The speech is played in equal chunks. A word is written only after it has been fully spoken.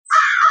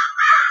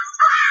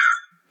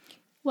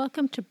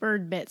Welcome to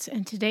Bird Bits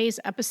and today's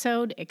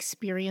episode,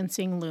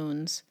 Experiencing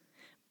Loons.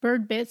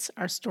 Bird Bits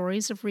are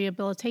stories of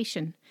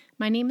rehabilitation.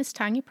 My name is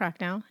Tanya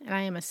Prochnow, and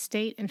I am a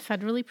state and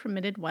federally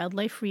permitted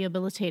wildlife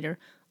rehabilitator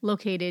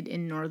located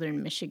in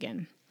northern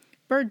Michigan.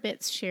 Bird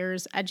Bits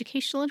shares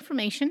educational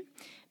information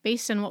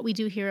based on what we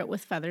do here at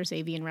With Feathers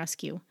Avian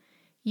Rescue.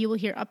 You will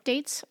hear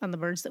updates on the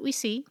birds that we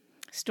see,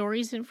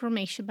 stories and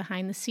information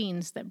behind the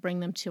scenes that bring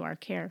them to our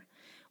care.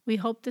 We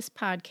hope this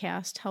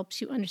podcast helps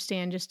you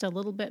understand just a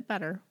little bit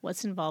better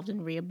what's involved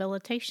in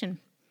rehabilitation.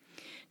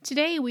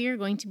 Today we are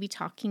going to be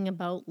talking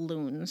about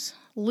loons.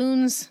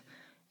 Loons,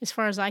 as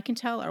far as I can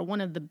tell, are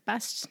one of the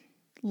best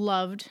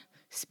loved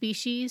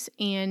species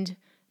and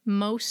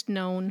most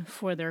known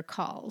for their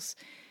calls.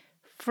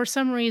 For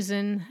some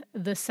reason,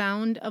 the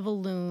sound of a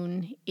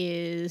loon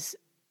is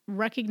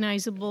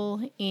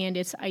recognizable and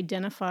it's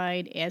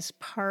identified as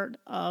part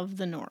of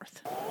the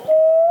North.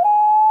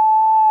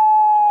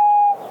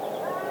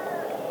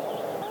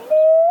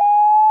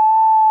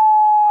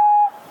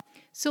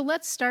 So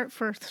let's start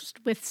first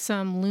with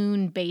some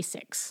loon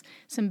basics,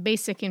 some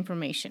basic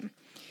information.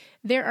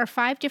 There are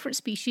 5 different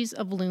species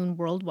of loon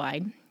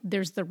worldwide.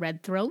 There's the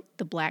red throat,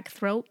 the black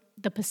throat,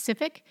 the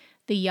Pacific,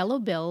 the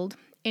yellow-billed,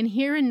 and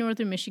here in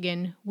northern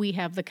Michigan, we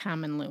have the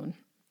common loon.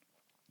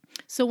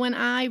 So when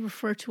I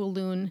refer to a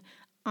loon,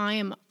 I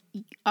am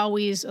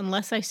always,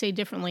 unless I say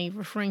differently,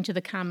 referring to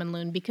the common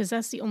loon because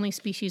that's the only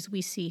species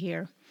we see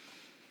here.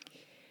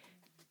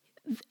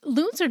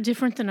 Loons are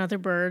different than other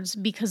birds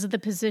because of the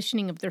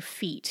positioning of their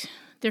feet.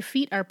 Their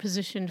feet are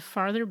positioned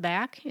farther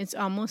back. It's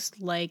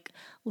almost like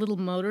little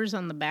motors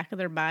on the back of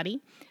their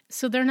body,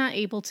 so they're not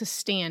able to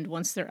stand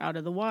once they're out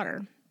of the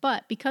water.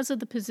 But because of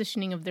the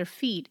positioning of their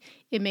feet,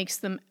 it makes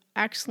them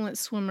excellent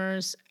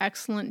swimmers,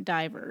 excellent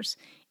divers,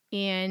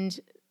 and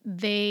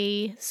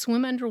they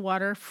swim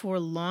underwater for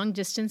long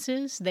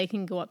distances. They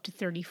can go up to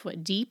 30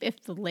 foot deep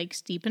if the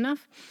lake's deep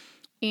enough.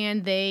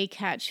 And they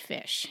catch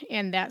fish,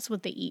 and that's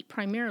what they eat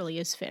primarily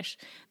is fish.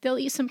 They'll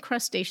eat some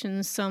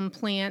crustaceans, some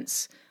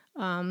plants.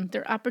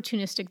 They're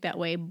opportunistic that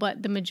way,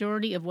 but the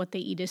majority of what they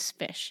eat is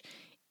fish.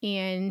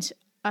 And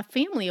a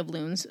family of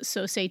loons,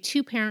 so say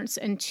 2 parents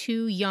and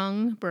 2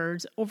 young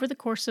birds, over the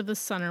course of the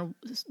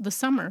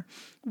summer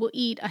will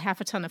eat a half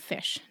a ton of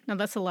fish. Now,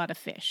 that's a lot of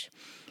fish.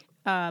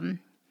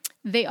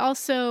 They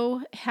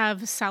also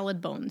have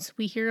solid bones.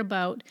 We hear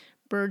about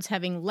birds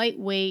having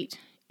lightweight,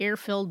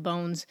 air-filled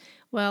bones.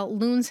 Well,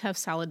 loons have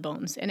solid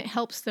bones, and it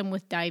helps them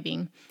with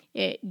diving.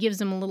 It gives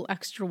them a little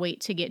extra weight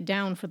to get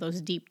down for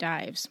those deep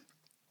dives.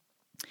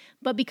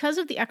 But because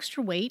of the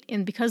extra weight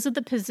and because of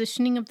the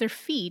positioning of their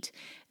feet,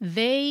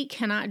 they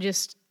cannot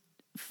just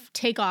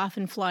take off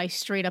and fly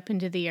straight up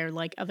into the air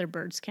like other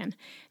birds can.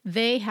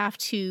 They have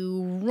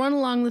to run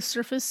along the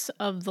surface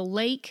of the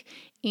lake,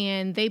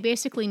 and they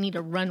basically need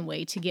a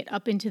runway to get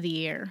up into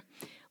the air.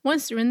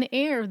 Once they're in the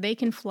air, they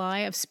can fly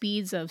at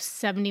speeds of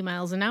 70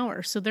 miles an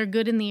hour, so they're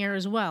good in the air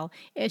as well.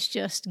 It's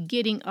just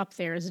getting up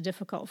there is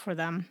difficult for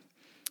them.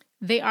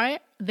 They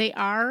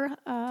are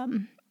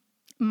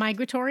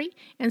migratory,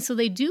 and so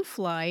they do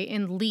fly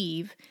and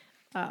leave.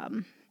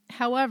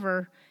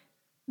 However,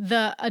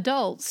 the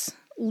adults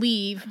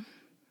leave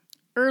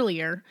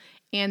earlier,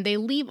 and they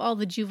leave all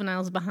the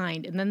juveniles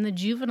behind, and then the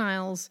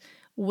juveniles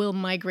will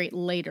migrate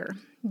later.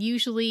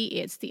 Usually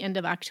it's the end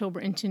of October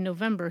into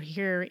November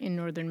here in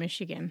northern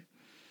Michigan.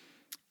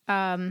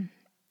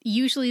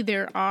 Usually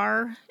there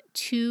are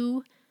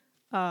two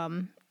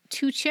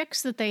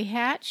chicks that they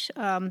hatch.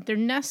 Their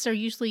nests are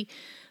usually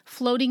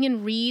floating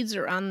in reeds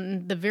or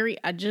on the very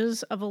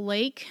edges of a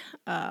lake.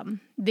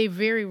 They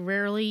very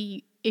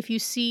rarely, if you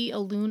see a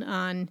loon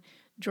on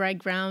dry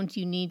ground,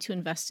 you need to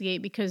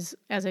investigate because,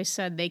 as I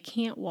said, they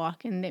can't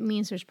walk, and that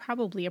means there's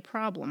probably a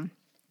problem.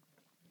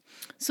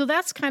 So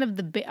that's kind of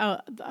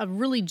a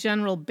really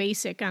general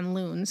basic on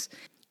loons.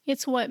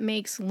 It's what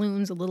makes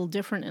loons a little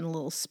different and a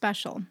little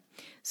special.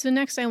 So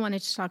next I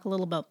wanted to talk a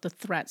little about the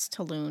threats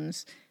to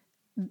loons.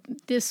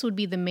 This would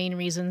be the main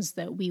reasons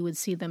that we would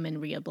see them in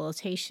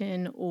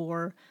rehabilitation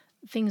or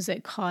things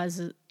that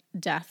cause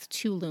death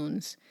to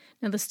loons.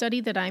 Now the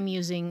study that I'm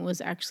using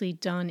was actually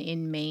done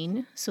in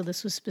Maine, so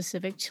this was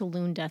specific to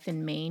loon death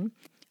in Maine.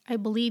 I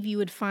believe you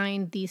would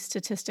find these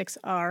statistics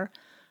are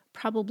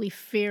probably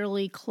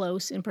fairly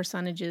close in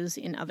percentages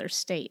in other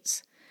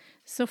states.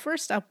 So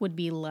first up would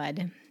be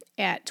lead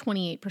at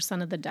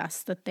 28% of the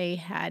deaths that they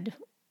had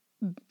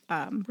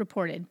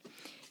reported.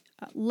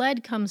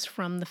 Lead comes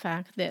from the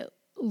fact that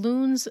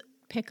loons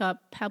pick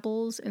up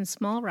pebbles and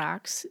small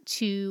rocks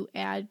to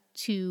add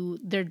to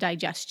their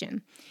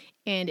digestion,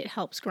 and it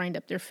helps grind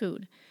up their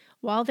food.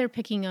 While they're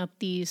picking up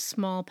these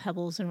small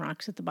pebbles and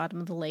rocks at the bottom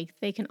of the lake,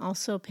 they can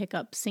also pick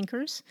up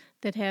sinkers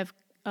that have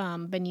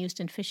been used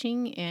in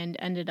fishing and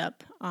ended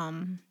up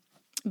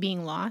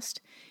being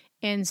lost.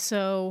 And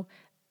so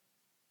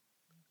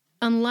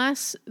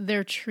unless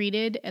they're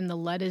treated and the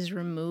lead is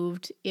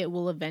removed, it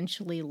will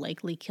eventually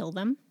likely kill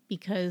them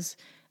because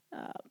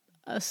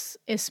as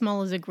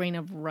small as a grain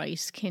of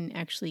rice can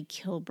actually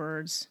kill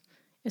birds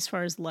as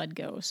far as lead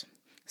goes.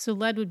 So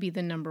lead would be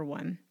the number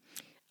one.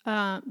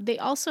 They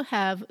also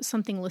have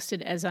something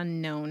listed as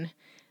unknown,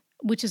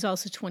 which is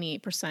also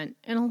 28%.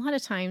 And a lot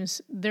of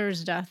times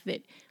there's death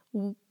that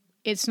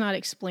it's not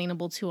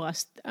explainable to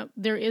us.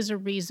 There is a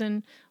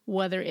reason,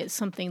 whether it's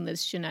something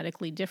that's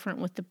genetically different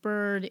with the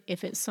bird,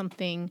 if it's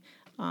something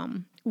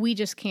we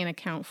just can't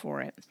account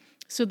for it.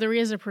 So there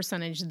is a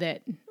percentage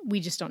that we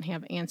just don't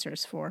have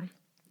answers for.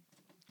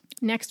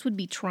 Next would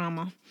be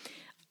trauma.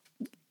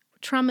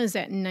 Trauma is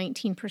at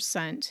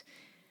 19%.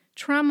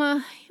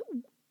 Trauma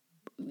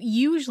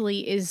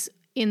usually is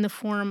in the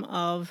form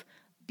of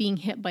being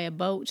hit by a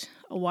boat,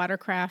 a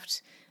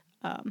watercraft,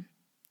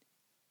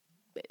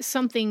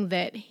 something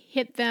that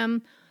hit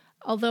them.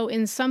 Although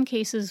in some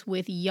cases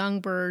with young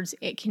birds,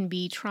 it can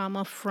be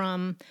trauma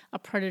from a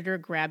predator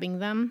grabbing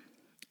them.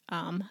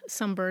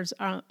 Some birds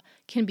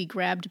can be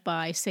grabbed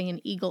by, say,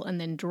 an eagle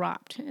and then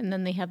dropped, and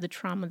then they have the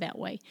trauma that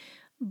way.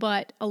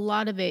 But a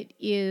lot of it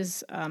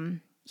is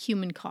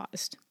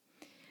human-caused.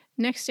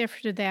 Next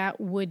after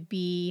that would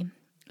be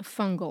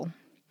fungal.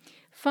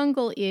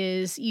 Fungal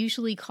is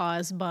usually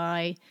caused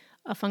by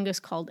a fungus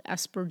called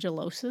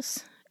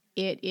aspergillosis.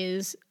 It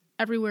is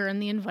everywhere in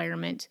the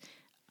environment.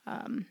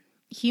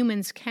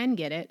 Humans can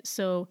get it,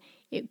 so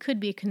it could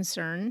be a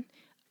concern.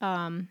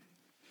 The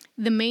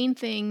main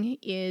thing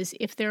is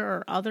if there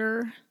are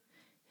other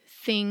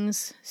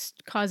things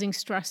causing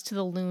stress to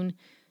the loon,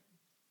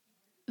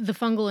 the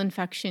fungal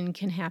infection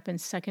can happen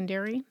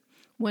secondary.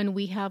 When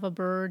we have a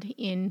bird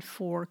in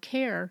for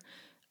care,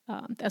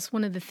 that's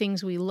one of the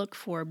things we look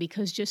for,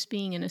 because just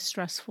being in a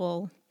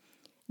stressful,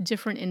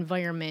 different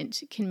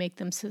environment can make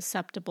them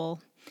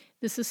susceptible.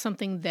 This is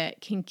something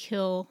that can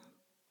kill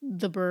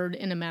the bird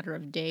in a matter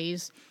of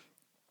days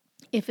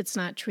if it's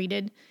not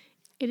treated.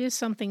 It is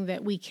something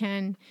that we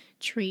can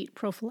treat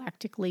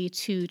prophylactically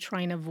to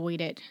try and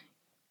avoid it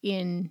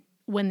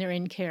when they're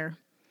in care.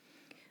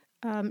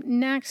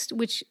 Next,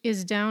 which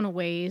is down a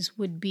ways,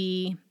 would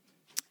be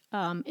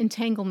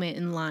entanglement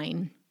in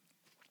line.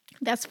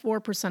 That's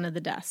 4% of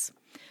the deaths.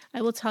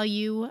 I will tell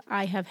you,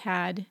 I've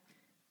had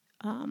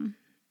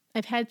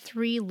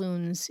 3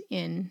 loons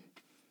in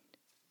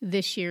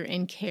this year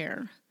in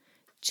care.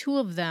 2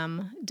 of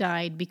them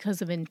died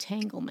because of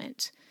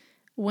entanglement.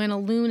 When a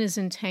loon is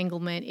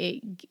entangled,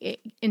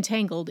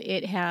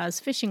 it has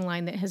fishing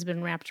line that has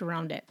been wrapped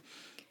around it.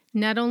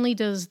 Not only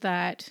does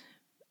that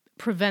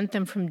prevent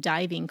them from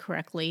diving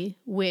correctly,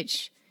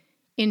 which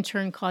in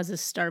turn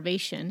causes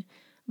starvation,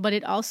 but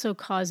it also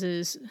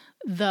causes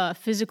the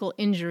physical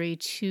injury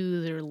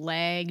to their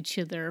leg,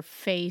 to their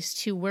face,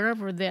 to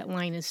wherever that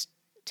line is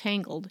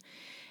tangled.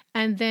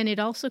 And then it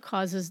also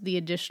causes the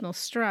additional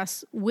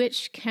stress,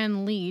 which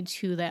can lead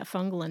to that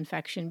fungal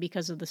infection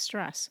because of the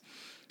stress.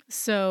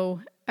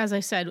 So, as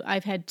I said,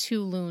 I've had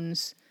 2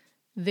 loons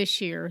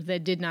this year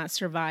that did not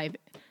survive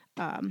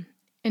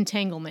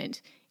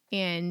entanglement.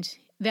 And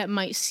that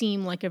might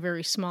seem like a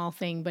very small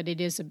thing, but it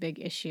is a big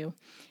issue.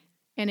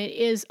 And it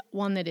is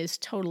one that is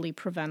totally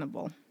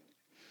preventable.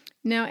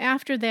 Now,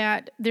 after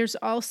that, there's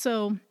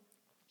also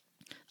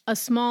a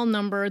small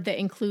number that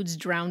includes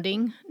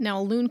drowning. Now,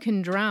 a loon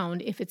can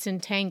drown if it's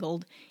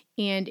entangled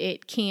and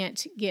it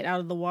can't get out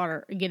of the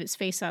water, get its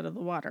face out of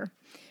the water.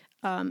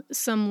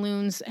 Some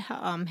loons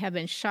have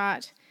been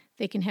shot,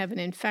 they can have an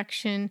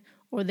infection,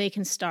 or they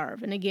can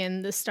starve. And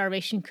again, the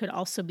starvation could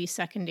also be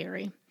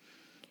secondary.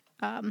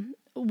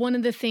 One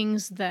of the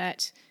things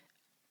that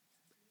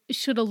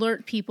should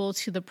alert people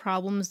to the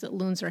problems that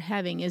loons are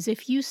having is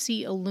if you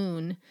see a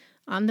loon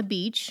on the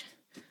beach,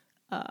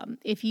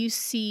 if you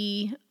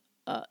see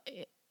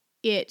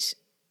it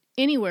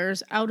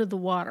anywheres out of the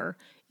water,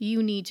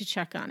 you need to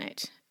check on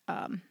it.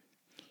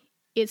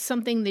 It's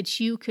something that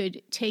you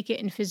could take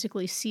it and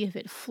physically see if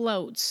it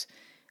floats.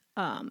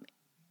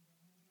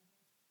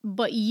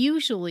 But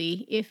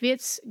usually, if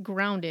it's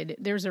grounded,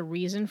 there's a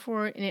reason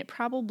for it, and it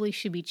probably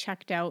should be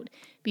checked out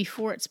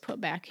before it's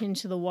put back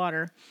into the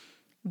water,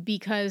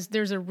 because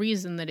there's a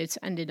reason that it's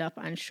ended up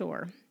on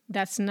shore.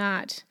 That's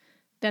not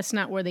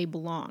where they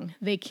belong.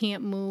 They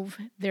can't move.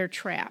 They're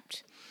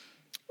trapped.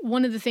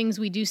 One of the things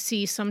we do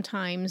see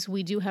sometimes,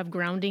 we do have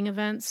grounding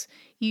events.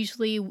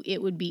 Usually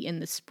it would be in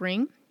the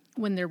spring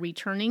when they're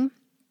returning.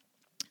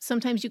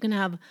 Sometimes you can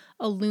have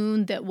a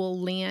loon that will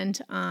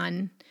land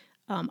on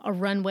a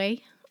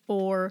runway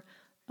or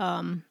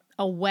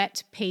a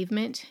wet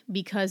pavement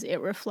because it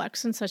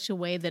reflects in such a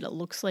way that it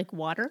looks like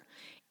water.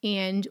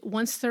 And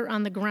once they're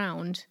on the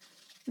ground,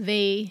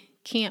 they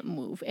can't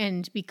move.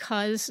 And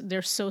because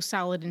they're so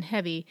solid and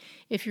heavy,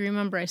 if you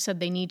remember, I said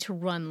they need to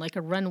run like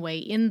a runway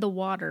in the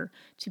water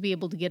to be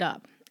able to get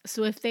up.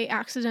 So if they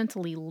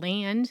accidentally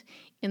land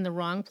in the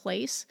wrong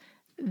place,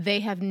 they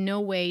have no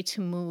way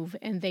to move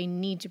and they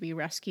need to be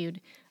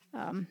rescued.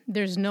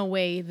 There's no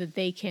way that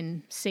they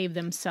can save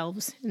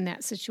themselves in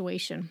that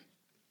situation.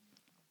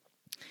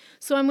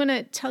 So I'm going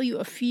to tell you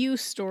a few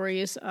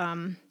stories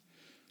and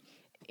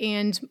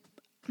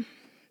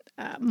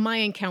my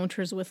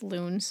encounters with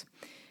loons.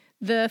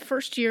 The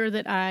first year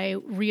that I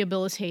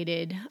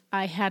rehabilitated,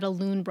 I had a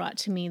loon brought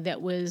to me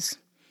that was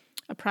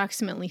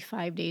approximately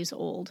 5 days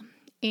old.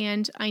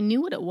 And I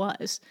knew what it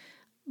was,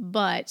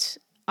 but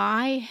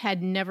I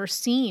had never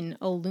seen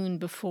a loon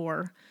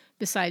before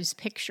besides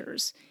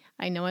pictures.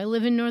 I know I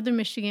live in northern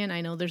Michigan.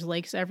 I know there's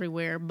lakes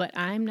everywhere, but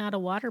I'm not a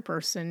water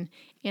person,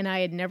 and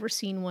I had never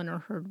seen one or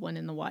heard one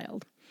in the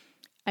wild.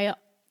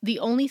 The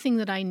only thing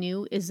that I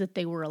knew is that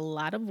they were a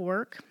lot of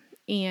work,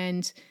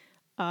 and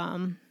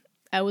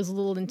I was a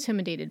little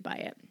intimidated by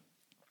it.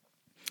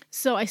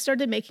 So I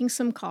started making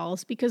some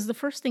calls, because the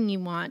first thing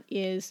you want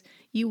is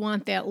you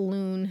want that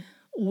loon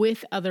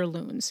with other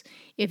loons.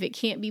 If it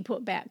can't be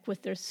put back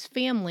with their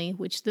family,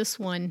 which this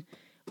one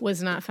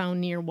was not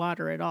found near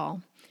water at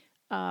all,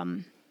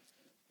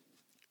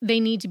 they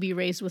need to be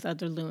raised with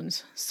other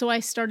loons. So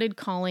I started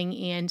calling,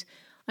 and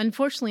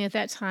unfortunately at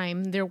that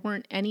time, there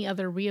weren't any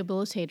other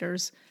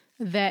rehabilitators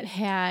that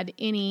had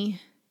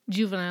any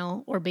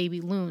juvenile or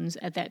baby loons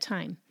at that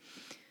time.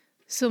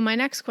 So my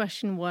next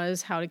question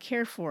was how to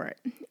care for it.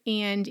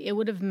 And it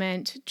would have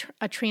meant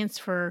a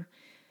transfer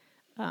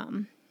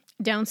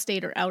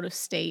downstate or out of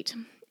state.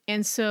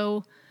 And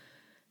so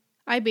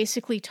I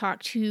basically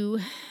talked to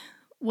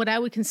what I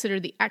would consider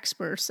the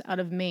experts out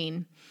of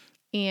Maine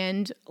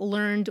and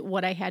learned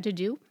what I had to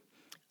do.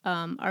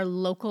 Our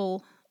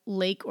local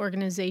lake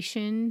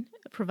organization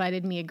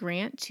provided me a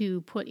grant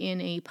to put in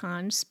a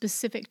pond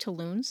specific to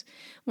loons.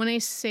 When I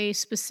say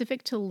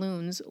specific to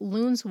loons,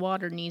 loons'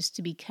 water needs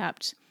to be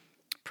kept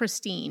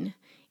pristine.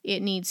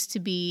 It needs to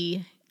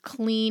be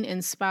clean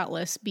and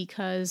spotless,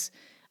 because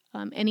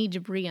any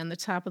debris on the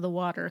top of the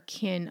water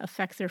can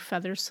affect their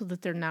feathers so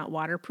that they're not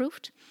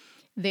waterproofed.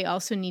 They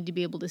also need to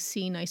be able to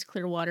see nice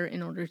clear water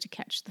in order to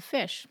catch the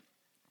fish.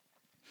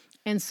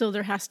 And so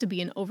there has to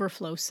be an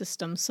overflow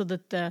system so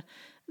that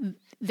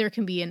there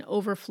can be an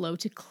overflow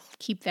to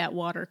keep that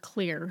water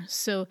clear.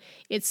 So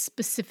it's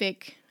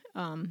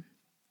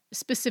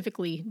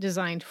specifically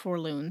designed for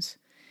loons.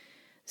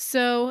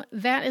 So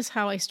that is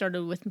how I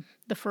started with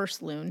the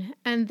first loon.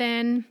 And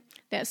then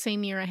that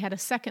same year I had a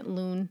second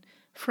loon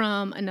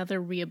from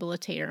another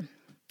rehabilitator.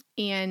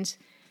 And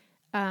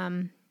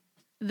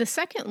the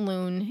second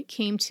loon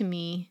came to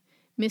me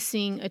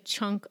missing a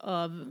chunk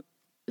of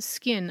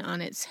skin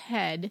on its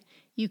head.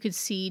 You could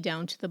see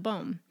down to the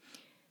bone.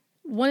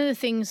 One of the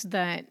things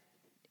that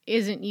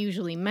isn't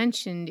usually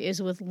mentioned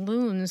is with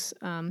loons,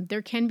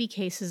 there can be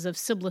cases of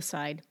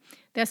siblicide.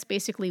 That's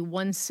basically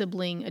one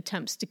sibling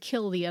attempts to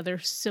kill the other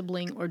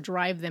sibling or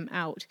drive them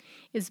out.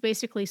 It's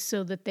basically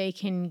so that they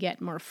can get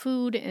more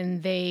food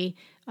and they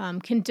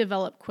can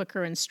develop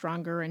quicker and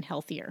stronger and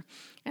healthier.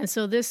 And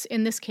so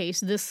in this case,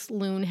 this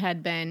loon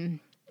had been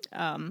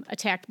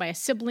attacked by a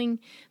sibling.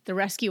 The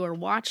rescuer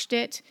watched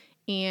it,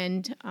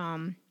 and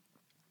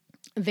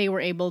they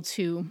were able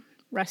to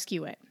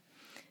rescue it.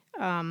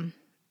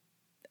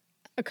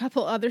 A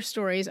couple other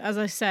stories. As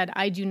I said,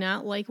 I do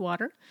not like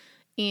water,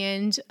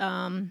 and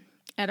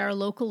at our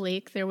local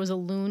lake, there was a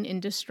loon in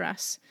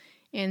distress,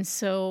 and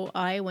so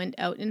I went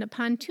out in a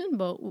pontoon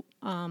boat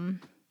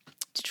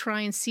to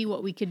try and see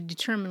what we could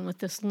determine with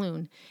this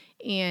loon.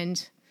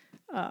 And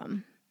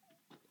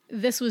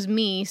this was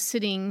me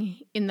sitting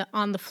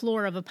on the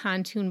floor of a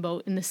pontoon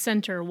boat in the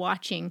center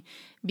watching,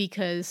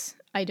 because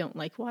I don't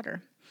like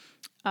water.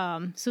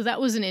 So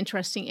that was an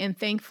interesting, and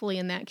thankfully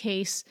in that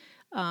case,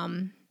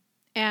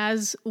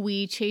 as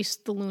we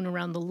chased the loon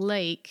around the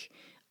lake,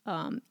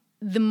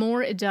 the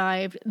more it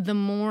dived, the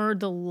more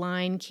the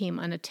line came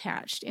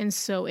unattached. And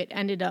so it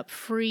ended up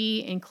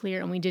free and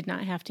clear, and we did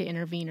not have to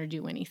intervene or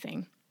do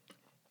anything.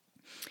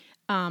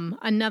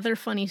 Another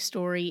funny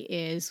story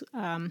is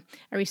I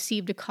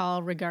received a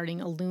call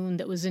regarding a loon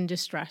that was in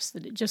distress,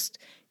 that it just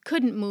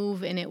couldn't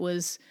move, and it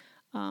was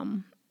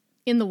in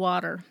the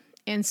water.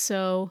 And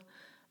so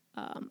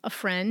a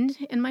friend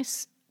and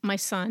my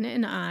son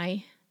and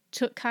I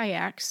took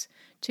kayaks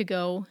to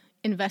go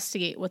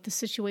investigate what the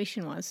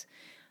situation was.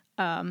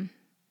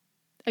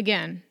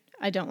 Again,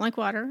 I don't like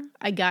water.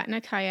 I got in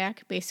a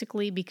kayak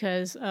basically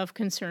because of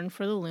concern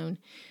for the loon.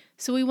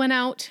 So we went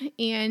out,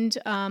 and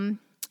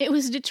it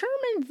was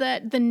determined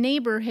that the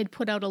neighbor had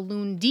put out a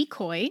loon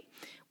decoy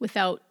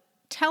without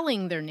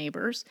telling their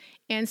neighbors.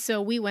 And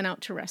so we went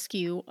out to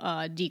rescue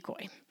a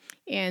decoy.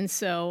 And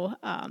so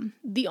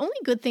the only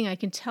good thing I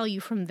can tell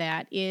you from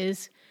that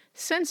is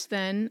since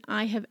then,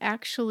 I have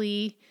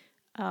actually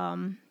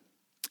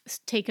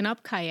taken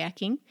up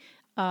kayaking.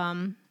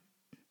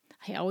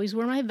 I always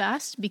wear my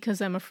vest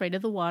because I'm afraid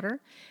of the water,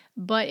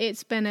 but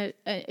it's been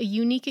a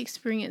unique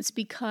experience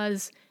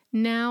because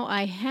now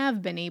I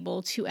have been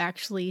able to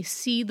actually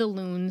see the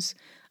loons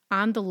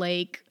on the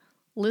lake,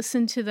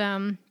 listen to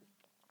them,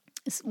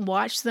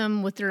 watch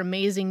them with their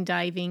amazing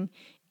diving,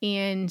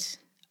 and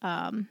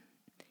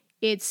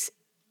it's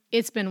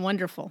been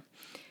wonderful,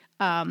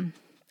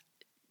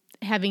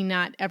 having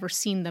not ever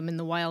seen them in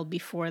the wild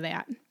before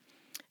that.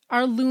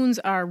 Our loons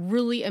are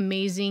really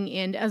amazing,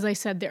 and as I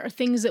said, there are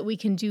things that we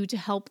can do to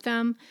help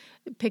them.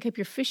 Pick up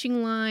your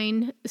fishing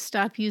line,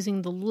 stop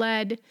using the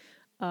lead,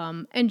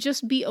 and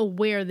just be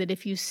aware that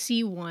if you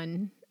see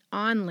one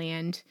on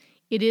land,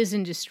 it is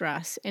in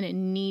distress and it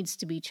needs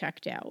to be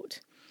checked out.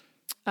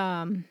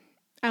 I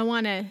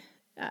want to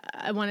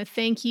I want to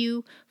thank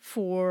you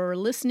for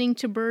listening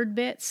to Bird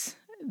Bits.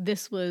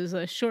 This was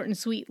a short and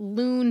sweet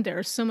loon.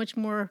 There's so much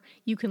more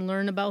you can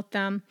learn about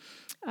them.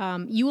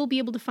 You will be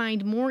able to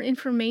find more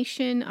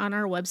information on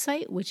our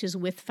website, which is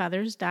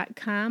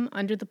withfeathers.com,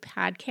 under the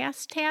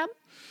podcast tab.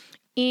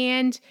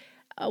 And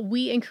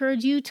we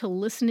encourage you to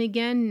listen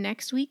again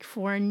next week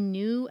for a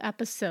new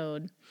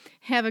episode.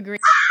 Have a great